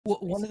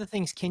One of the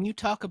things, can you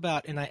talk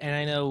about, and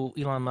I know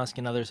Elon Musk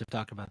and others have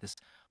talked about this.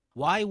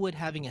 Why would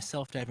having a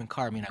self-driving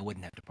car mean I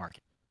wouldn't have to park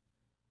it?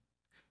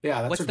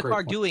 Yeah, that's What's a the great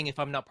car point. doing if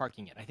I'm not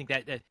parking it? I think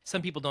that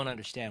some people don't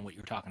understand what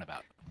you're talking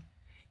about.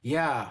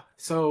 Yeah,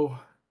 so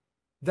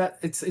that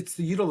it's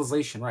the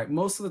utilization, right?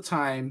 Most of the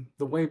time,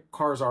 the way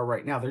cars are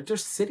right now, they're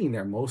just sitting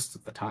there most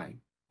of the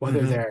time,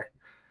 whether Hmm. they're,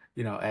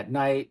 at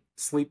night,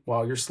 sleep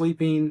while you're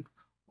sleeping,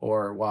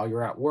 or while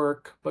you're at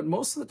work. But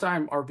most of the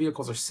time, our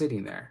vehicles are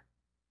sitting there.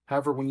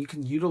 However, when you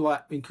can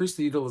increase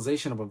the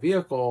utilization of a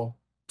vehicle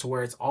to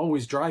where it's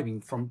always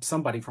driving from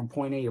somebody from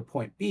point A to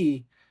point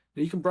B,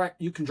 you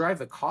can drive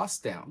the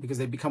cost down because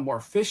they become more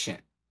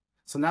efficient.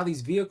 So now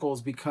these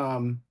vehicles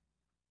become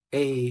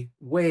a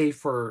way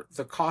for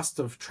the cost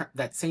of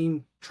that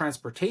same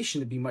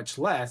transportation to be much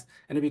less,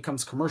 and it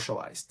becomes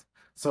commercialized.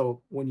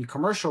 So when you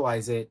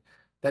commercialize it,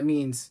 that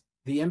means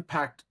the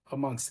impact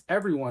amongst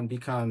everyone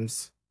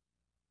becomes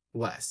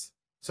less.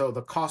 So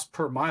the cost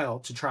per mile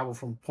to travel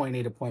from point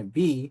A to point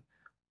B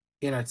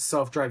in a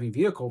self-driving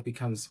vehicle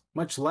becomes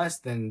much less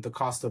than the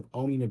cost of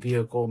owning a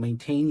vehicle,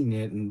 maintaining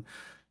it, and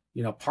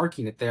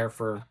parking it there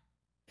for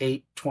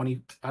 8,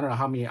 20, I don't know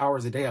how many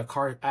hours a day a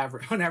car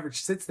average on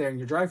average sits there in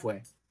your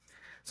driveway.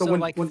 So So,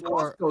 when like when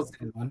cost for goes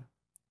down,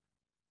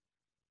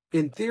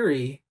 in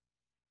theory,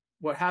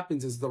 what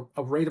happens is the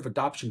a rate of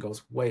adoption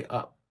goes way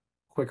up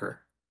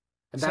quicker,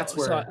 and so that's so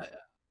where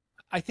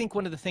I think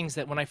one of the things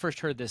that when I first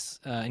heard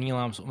this, and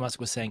Elon Musk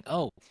was saying,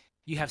 "Oh,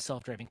 you have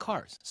self-driving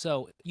cars,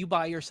 so you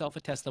buy yourself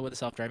a Tesla with a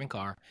self-driving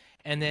car,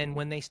 and then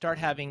when they start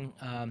having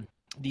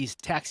these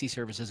taxi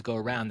services go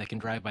around that can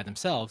drive by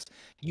themselves,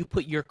 you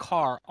put your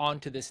car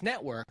onto this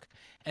network,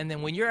 and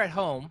then when you're at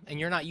home and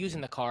you're not using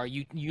the car,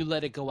 you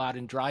let it go out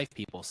and drive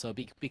people, so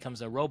it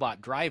becomes a robot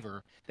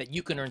driver that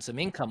you can earn some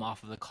income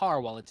off of the car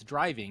while it's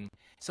driving.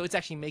 So it's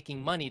actually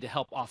making money to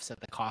help offset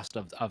the cost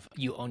of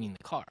you owning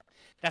the car.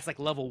 That's like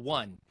level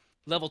one.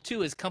 Level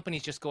two is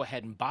companies just go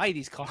ahead and buy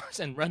these cars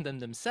and run them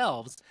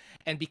themselves.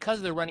 And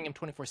because they're running them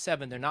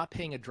 24/7, they're not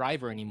paying a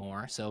driver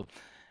anymore. So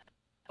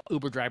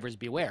Uber drivers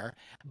beware.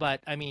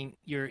 But I mean,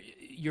 you're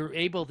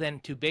able then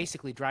to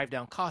basically drive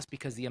down costs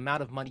because the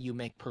amount of money you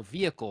make per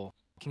vehicle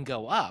can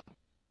go up,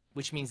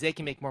 which means they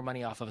can make more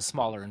money off of a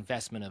smaller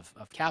investment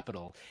of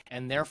capital.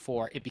 And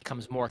therefore, it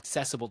becomes more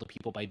accessible to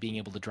people by being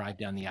able to drive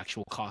down the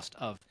actual cost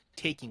of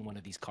taking one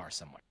of these cars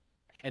somewhere.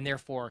 And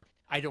therefore,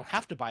 I don't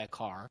have to buy a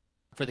car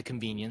for the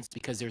convenience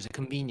because there's a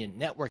convenient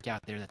network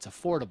out there that's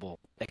affordable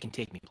that can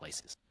take me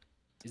places.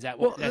 Is that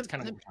what well, that's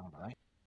kind of what we're talking about, right?